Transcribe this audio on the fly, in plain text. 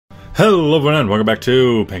Hello everyone, welcome back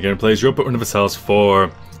to Penkitten plays Europa Universalis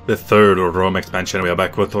IV, the third Rome expansion. We are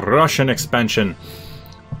back with Russian expansion,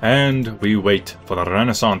 and we wait for the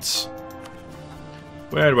Renaissance.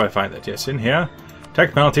 Where do I find that? Yes, in here.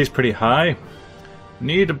 Tech penalty is pretty high.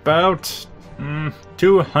 Need about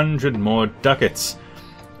 200 more ducats,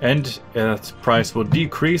 and its price will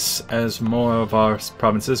decrease as more of our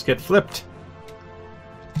provinces get flipped.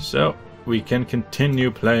 So we can continue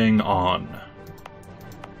playing on.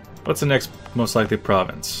 What's the next most likely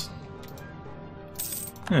province?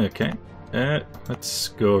 Okay, let's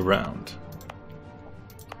go around.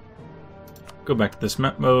 Go back to this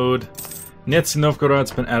map mode. Nizhny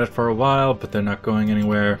Novgorod's been at it for a while, but they're not going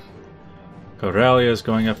anywhere. Karelia is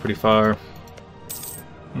going up pretty far.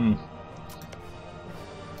 Don't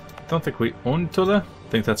think we own Tula.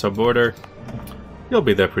 Think that's our border. You'll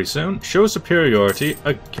be there pretty soon. Show superiority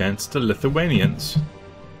against the Lithuanians.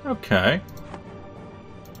 Okay.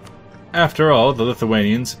 After all, the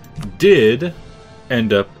Lithuanians did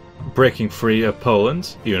end up breaking free of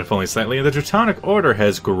Poland, even if only slightly, and the Teutonic Order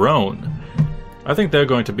has grown. I think they're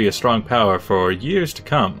going to be a strong power for years to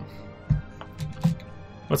come.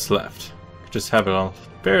 What's left? Just have it on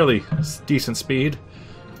fairly decent speed.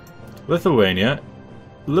 Lithuania.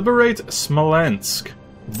 Liberate Smolensk.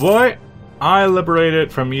 Boy, I liberate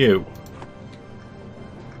it from you.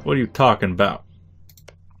 What are you talking about?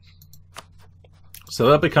 So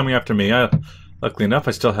they'll be coming after me. Luckily enough,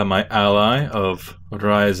 I still have my ally of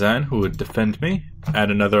Ryazan who would defend me. Add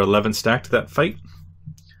another 11 stack to that fight.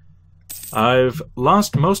 I've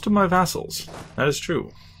lost most of my vassals. That is true.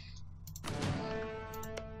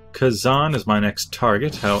 Kazan is my next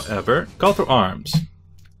target, however. Call to arms.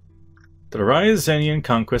 The Ryazanian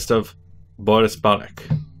conquest of Borisbalek.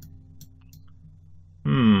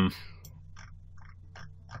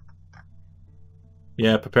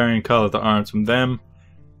 Yeah, preparing call to arms from them.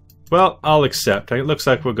 Well, I'll accept. It looks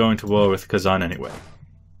like we're going to war with Kazan anyway.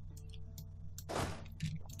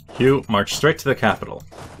 You march straight to the capital.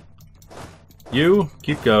 You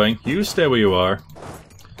keep going. You stay where you are.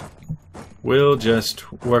 We'll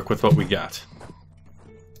just work with what we got.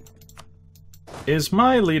 Is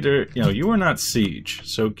my leader... you are not siege,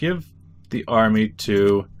 so give the army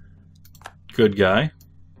to good guy.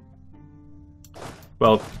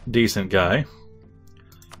 Well, decent guy.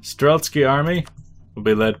 Streltsky army will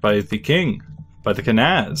be led by the king, by the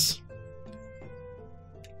Knaz.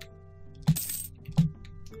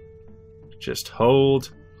 Just hold.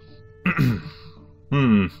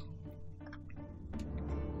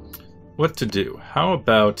 What to do? How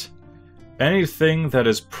about anything that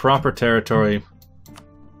is proper territory?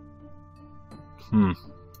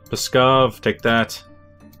 Pskov, take that.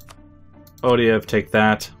 Odiev, take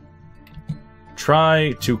that.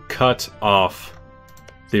 Try to cut off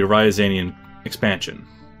the Ryazanian expansion.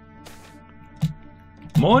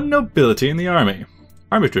 More nobility in the army.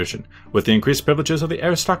 Army tradition. With the increased privileges of the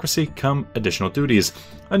aristocracy come additional duties.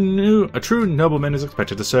 A true nobleman is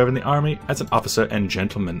expected to serve in the army as an officer and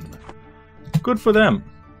gentleman. Good for them.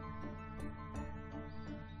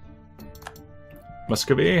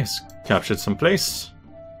 Muscovy has captured some place.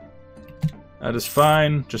 That is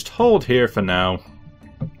fine. Just hold here for now.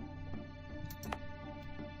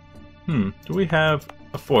 Do we have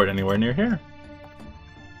a fort anywhere near here?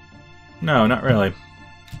 No, not really.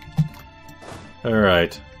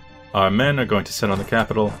 Alright. Our men are going to sit on the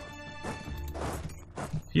capital.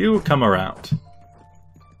 You come around.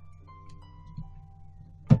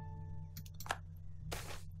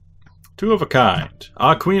 Two of a kind.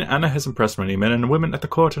 Our Queen Anna has impressed many men and women at the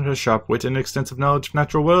court in her sharp wit and extensive knowledge of the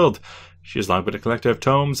natural world. She has long been a collector of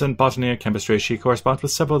tomes and botany and chemistry. She corresponds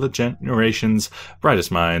with several of the generation's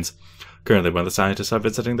brightest minds. Currently, one of the scientists are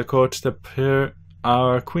visiting the court to prepare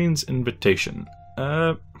our Queen's invitation.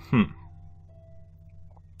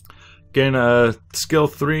 Gain a skill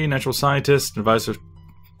 3, natural scientist, advisor.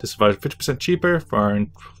 This advisor 50% cheaper for our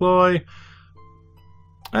employ.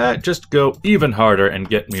 Just go even harder and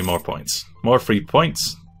get me more points. More free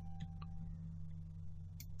points.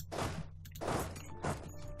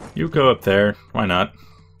 You go up there. Why not?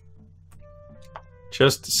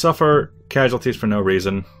 Just suffer casualties for no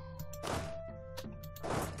reason.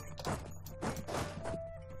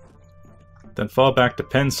 Then fall back to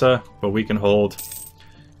Pensa, where we can hold.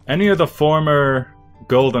 Any of the former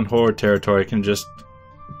Golden Horde territory can just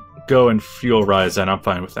go and fuel Ryazan. I'm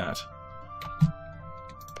fine with that.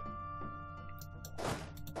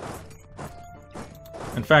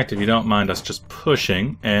 In fact, if you don't mind us just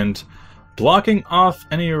pushing and blocking off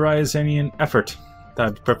any Ryazanian effort,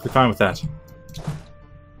 that'd be perfectly fine with that.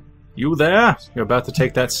 You there? You're about to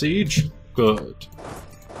take that siege? Good.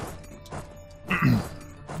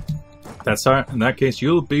 In that case,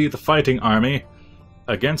 you'll be the fighting army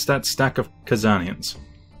against that stack of Kazanians.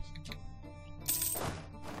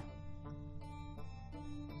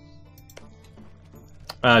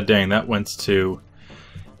 Ah, dang, that went to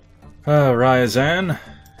Ryazan.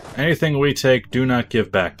 Anything we take, do not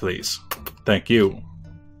give back, please. Thank you.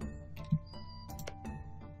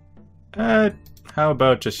 How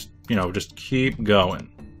about just, you know, just keep going.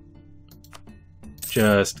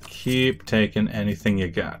 Just keep taking anything you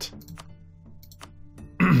got.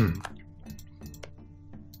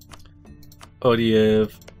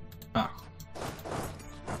 Odiev. Ah.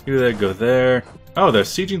 You there, go there. Oh, they're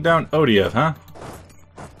sieging down Odiev, huh?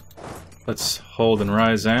 Let's hold in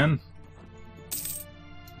Ryazan.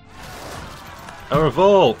 A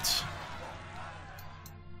revolt!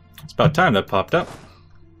 It's about time that popped up.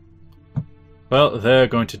 Well, they're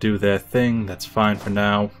going to do their thing. That's fine for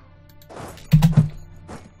now.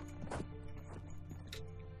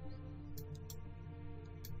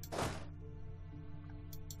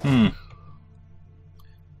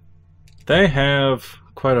 They have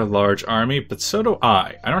quite a large army, but so do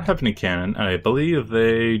I. I don't have any cannon, and I believe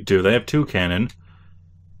they do. They have 2 cannon.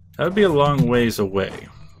 That would be a long ways away.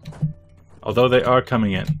 Although they are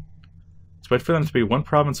coming in. Let's wait for them to be 1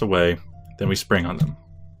 province away, then we spring on them.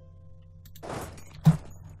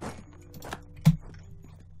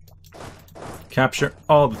 Capture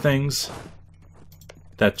all the things.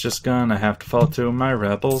 That's just gonna have to fall to my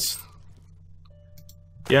rebels.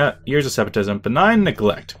 Yeah, years of separatism. Benign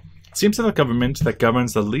neglect. It seems that the government that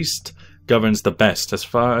governs the least governs the best as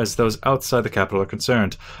far as those outside the capital are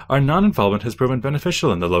concerned. Our non-involvement has proven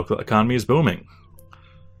beneficial and the local economy is booming.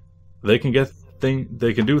 They can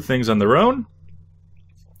do things on their own.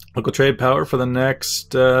 Local trade power for the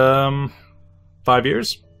next 5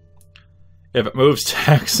 years. If it moves,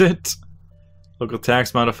 tax it. Local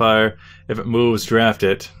tax modifier. If it moves, draft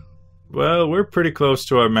it. Well, we're pretty close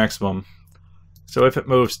to our maximum. So if it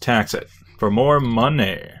moves, tax it. For more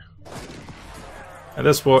money. And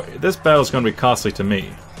this battle is going to be costly to me.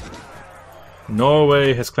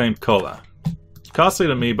 Norway has claimed Kola. Costly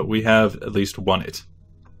to me, but we have at least won it.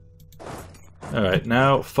 Alright,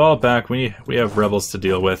 now fall back. We have rebels to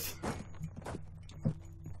deal with.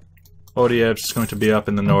 Odiev is going to be up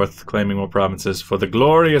in the north, claiming more provinces for the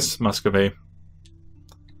glorious Muscovy.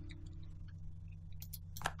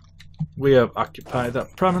 We have occupied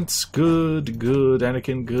that province. Good, good,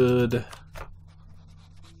 Anakin, good.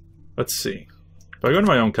 Let's see. If I go to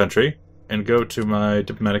my own country and go to my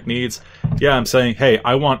diplomatic needs, yeah, I'm saying, hey,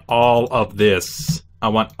 I want all of this. I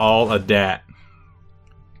want all of that.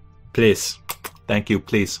 Please. Thank you,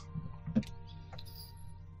 please.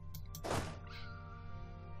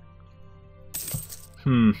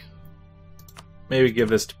 Maybe give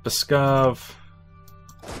this to Pskov.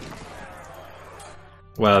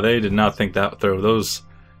 Wow, they did not think that through.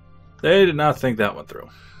 They did not think that one through.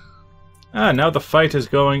 Ah, now the fight is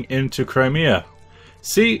going into Crimea.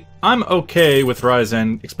 See, I'm okay with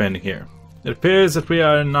Ryazan expanding here. It appears that we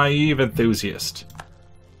are a naive enthusiast.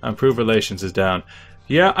 Improved relations is down.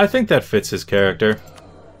 Yeah, I think that fits his character.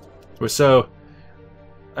 We're so...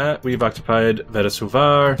 we've occupied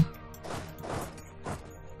Vedasuvar.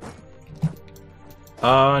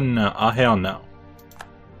 No. Hell no.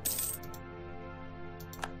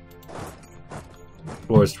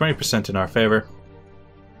 War is 20% in our favor.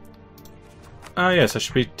 Yes, I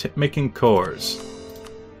should be making cores.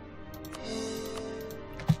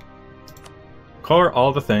 Core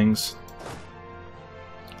all the things.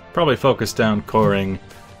 Probably focus down coring.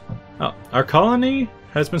 Oh, our colony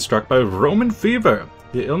has been struck by Roman fever.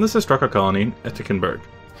 The illness has struck our colony at Tickenberg.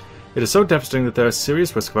 It is so devastating that there is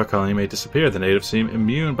serious risk of our colony may disappear. The natives seem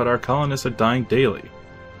immune, but our colonists are dying daily.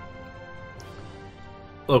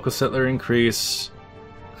 Local settler increase.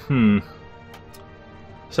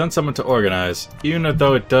 Send someone to organize. Even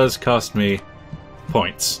though it does cost me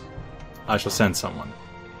points. I shall send someone.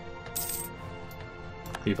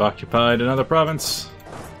 We've occupied another province.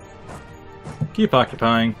 Keep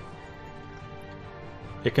occupying.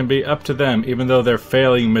 It can be up to them, even though they're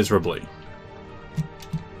failing miserably.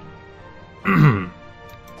 Because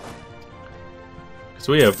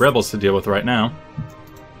we have rebels to deal with right now.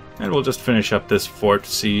 And we'll just finish up this fort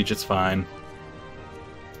siege, it's fine.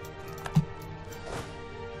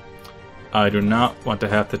 I do not want to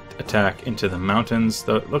have to attack into the mountains,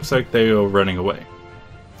 though it looks like they are running away.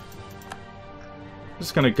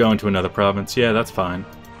 Just gonna go into another province. Yeah, that's fine.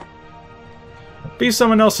 Be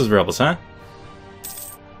someone else's rebels, huh?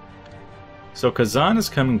 So Kazan is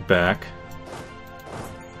coming back.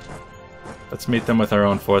 Let's meet them with our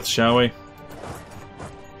own force, shall we?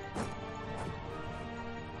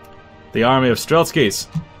 The army of Strelskys.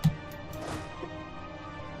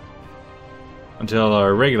 until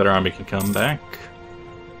our regular army can come back.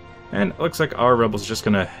 And it looks like our rebels are just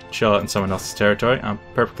gonna chill out in someone else's territory. I'm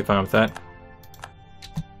perfectly fine with that.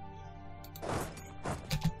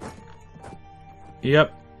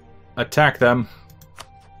 Yep. Attack them.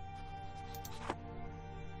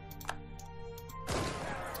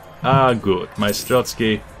 Ah, good. My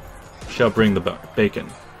Streltsky shall bring the bacon.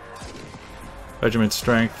 Regiment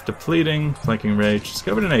strength depleting. Flanking rage.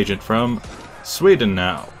 Discovered an agent from Sweden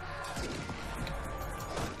now.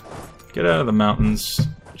 Get out of the mountains.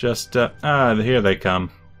 Just, here they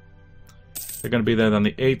come. They're gonna be there on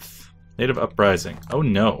the 8th. Native Uprising. Oh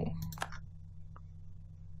no.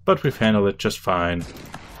 But we've handled it just fine.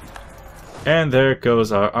 And there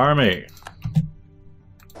goes our army.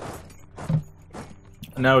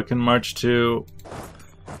 Now we can march to...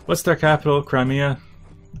 what's their capital? Crimea?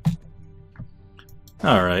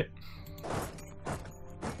 Alright.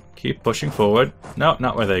 Keep pushing forward. No,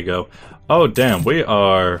 not where they go. Oh damn, we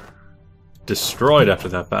are destroyed after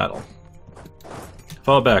that battle.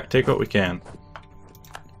 Fall back, take what we can.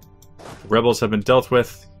 The rebels have been dealt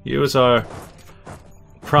with. Use our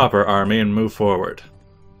proper army and move forward.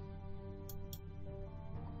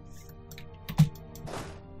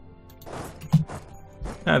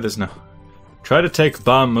 There's no... try to take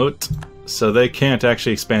Bakhmut so they can't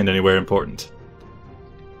actually expand anywhere important.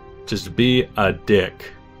 Just be a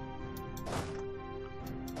dick.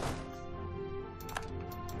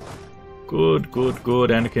 Good, good, good,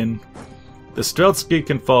 Anakin. The Streltsky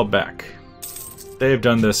can fall back. They've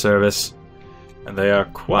done their service, and they are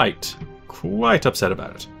quite upset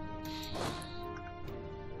about it.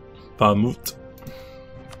 Bakhmut.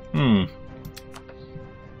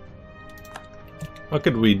 What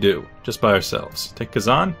could we do, just by ourselves? Take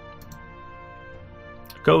Kazan?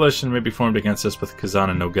 A coalition may be formed against us with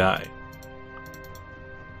Kazan and Nogai.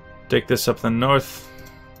 Take this up the north.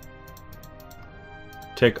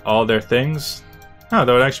 Take all their things. Oh,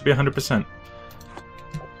 that would actually be 100%.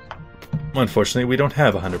 Unfortunately, we don't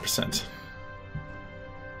have 100%.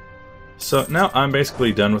 So now I'm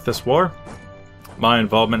basically done with this war. My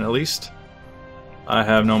involvement, at least. I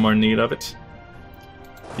have no more need of it.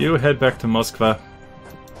 You head back to Muscovy.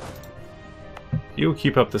 You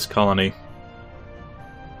keep up this colony.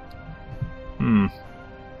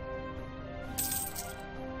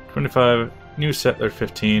 25, new settler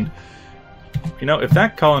 15. You know, if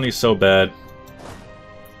that colony's so bad,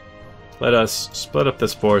 let us split up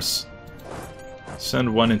this force,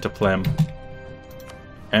 send one into Plem,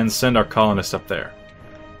 and send our colonists up there.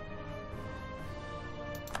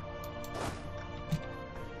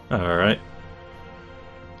 Alright.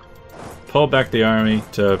 Pull back the army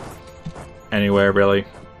to anywhere, really.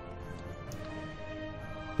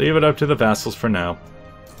 Leave it up to the vassals for now.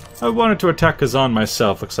 I wanted to attack Kazan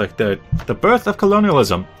myself. Looks like the birth of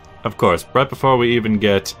colonialism. Of course, right before we even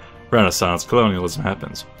get Renaissance, colonialism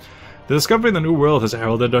happens. The discovery of the New World has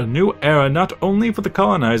heralded a new era not only for the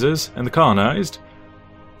colonizers and the colonized.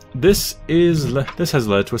 This has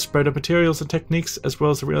led to a spread of materials and techniques, as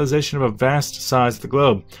well as the realization of a vast size of the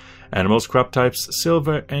globe. Animals, crop types,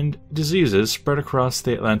 silver, and diseases spread across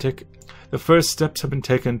the Atlantic. The first steps have been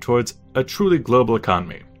taken towards a truly global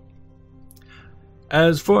economy.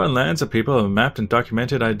 As foreign lands and people have mapped and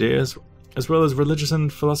documented ideas, as well as religious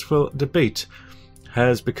and philosophical debate,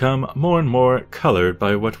 has become more and more colored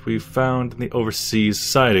by what we've found in the overseas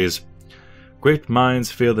societies. Great minds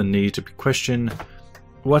feel the need to question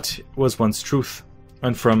what was once truth,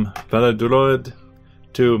 and from Valladolid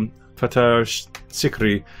to Fatar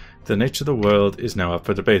Sikri, the nature of the world is now up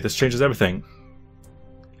for debate. This changes everything.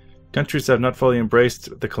 Countries that have not fully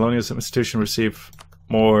embraced the colonialism institution receive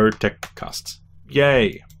more tech costs.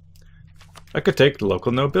 Yay! I could take the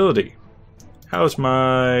local nobility. How's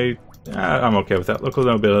my... I'm okay with that. Local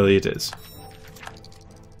nobility it is.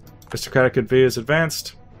 Aristocratic advance is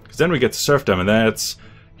advanced, because then we get serfdom, and that's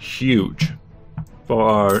huge for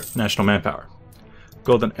our national manpower.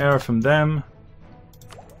 Golden era from them.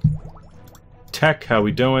 Tech, how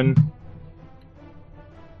we doing?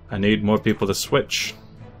 I need more people to switch.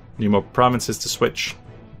 Need more provinces to switch.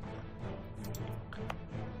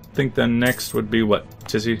 I think then next would be what?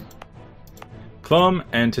 Tizzy? Klom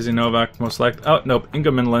and Tizzy Novak most likely. Oh, nope.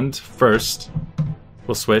 Ingermanland first.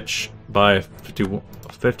 We'll switch by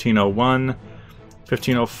 1501.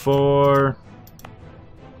 1504.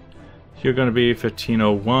 You're going to be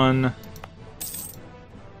 1501.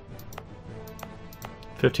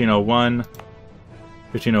 1501.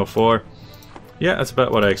 1504. Yeah, that's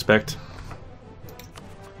about what I expect.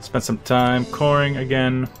 Spent some time coring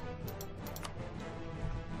again.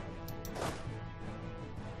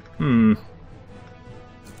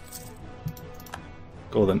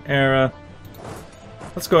 Golden era.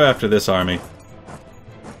 Let's go after this army.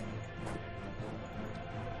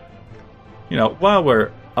 You know, while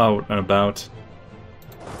we're out and about.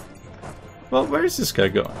 Well, where's this guy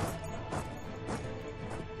going?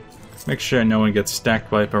 Make sure no one gets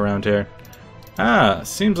stacked wipe around here. Ah,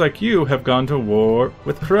 seems like you have gone to war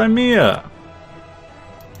with Crimea.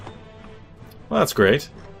 Well, that's great.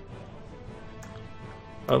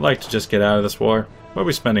 I'd like to just get out of this war. What are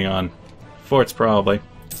we spending on? Forts, probably.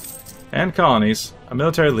 And colonies. A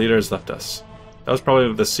military leader has left us. That was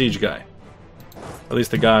probably the siege guy. At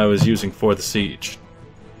least the guy I was using for the siege.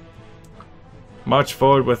 March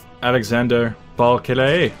forward with Alexander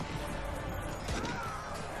Balkele.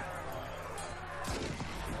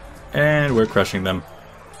 And we're crushing them.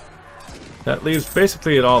 That leaves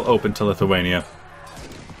basically it all open to Lithuania.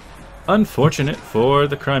 Unfortunate for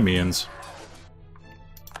the Crimeans.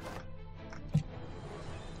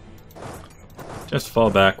 Just fall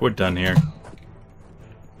back, we're done here.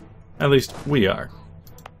 At least we are.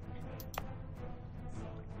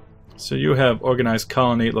 So you have organized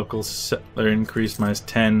colony, local settler increase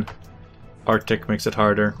 -10. Arctic makes it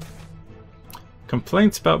harder.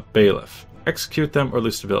 Complaints about bailiff. Execute them or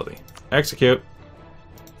lose stability. Execute.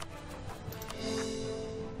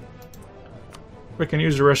 We can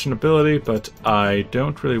use the Russian ability, but I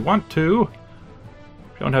don't really want to.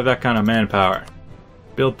 Don't have that kind of manpower.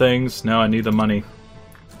 Build things. No, I need the money.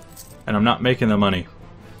 And I'm not making the money.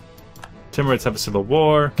 Timurids have a civil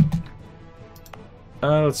war.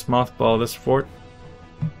 Let's mothball this fort.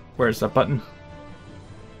 Where's that button?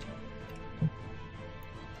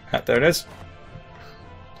 There it is.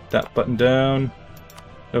 That button down.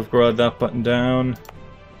 Novgorod, that button down.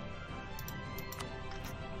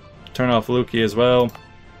 Turn off Luki as well.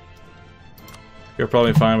 You're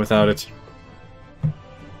probably fine without it.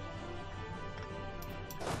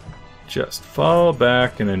 Just fall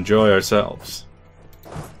back and enjoy ourselves.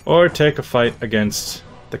 Or take a fight against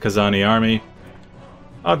the Kazani army.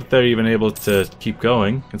 Odd that they're even able to keep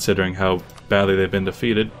going, considering how badly they've been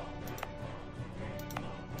defeated.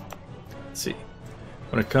 Let's see.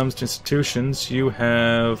 When it comes to institutions, you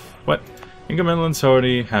have... what? Ingermanland's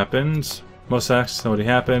already happened. Mossack's already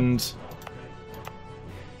happened.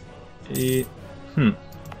 I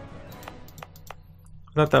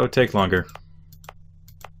thought that would take longer.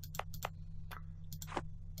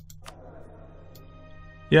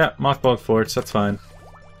 Yeah, mothballed forts, that's fine.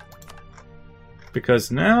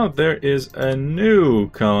 Because now there is a new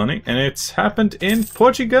colony, and it's happened in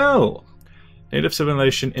Portugal! Native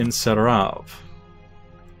civilization in Sarav.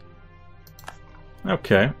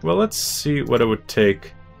 Okay, well let's see what it would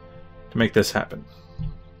take to make this happen.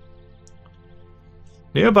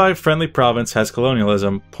 Nearby friendly province has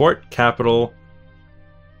colonialism. Port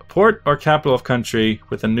or capital of country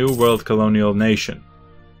with a new world colonial nation.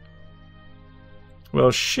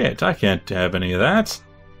 Well shit, I can't have any of that.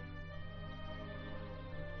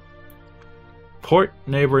 Port,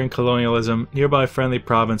 neighboring colonialism. Nearby friendly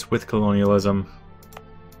province with colonialism.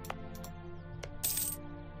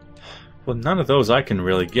 Well, none of those I can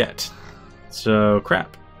really get. So,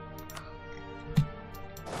 crap.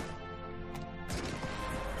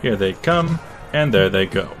 Here they come, and there they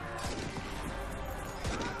go.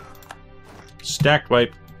 Stacked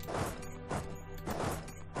wipe.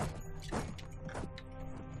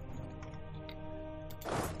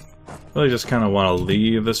 Really just kind of want to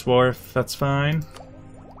leave this war, if that's fine.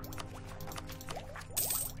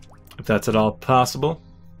 If that's at all possible.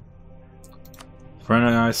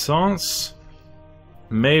 Renaissance?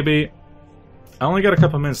 Maybe. I only got a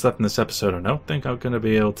couple minutes left in this episode. I don't think I'm going to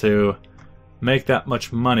be able to make that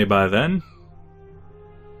much money by then.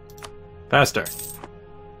 Faster.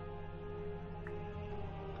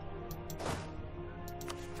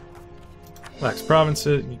 Relax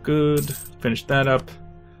provinces, good. Finish that up.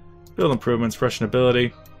 Build improvements, Russian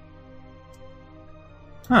ability.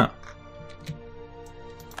 Huh.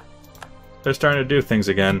 They're starting to do things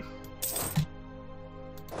again.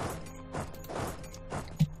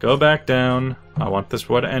 Go back down. I want this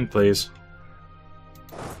war to end, please.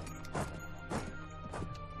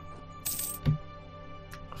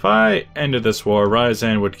 If I ended this war,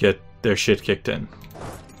 Ryazan would get their shit kicked in.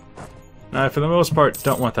 Now, for the most part,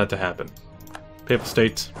 don't want that to happen. Papal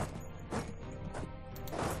States.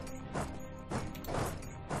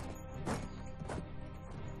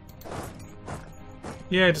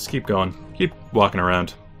 Yeah, just keep going. Keep walking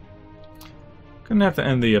around. Gonna have to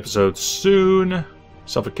end the episode soon.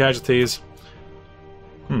 Suffer casualties.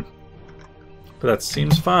 But that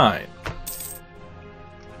seems fine.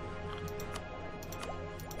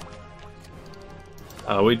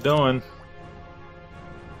 How we doing?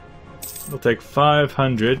 We'll take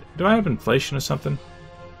 500. Do I have inflation or something?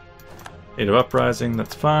 Age of Uprising,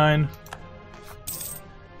 that's fine.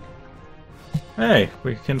 Hey,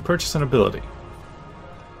 we can purchase an ability.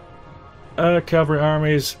 Cavalry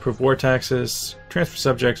armies, approve war taxes, transfer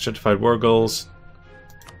subjects, justified war goals.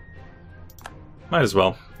 Might as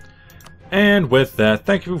well. And with that,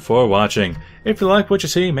 thank you for watching. If you like what you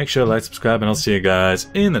see, make sure to like, subscribe, and I'll see you guys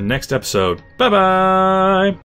in the next episode. Bye-bye!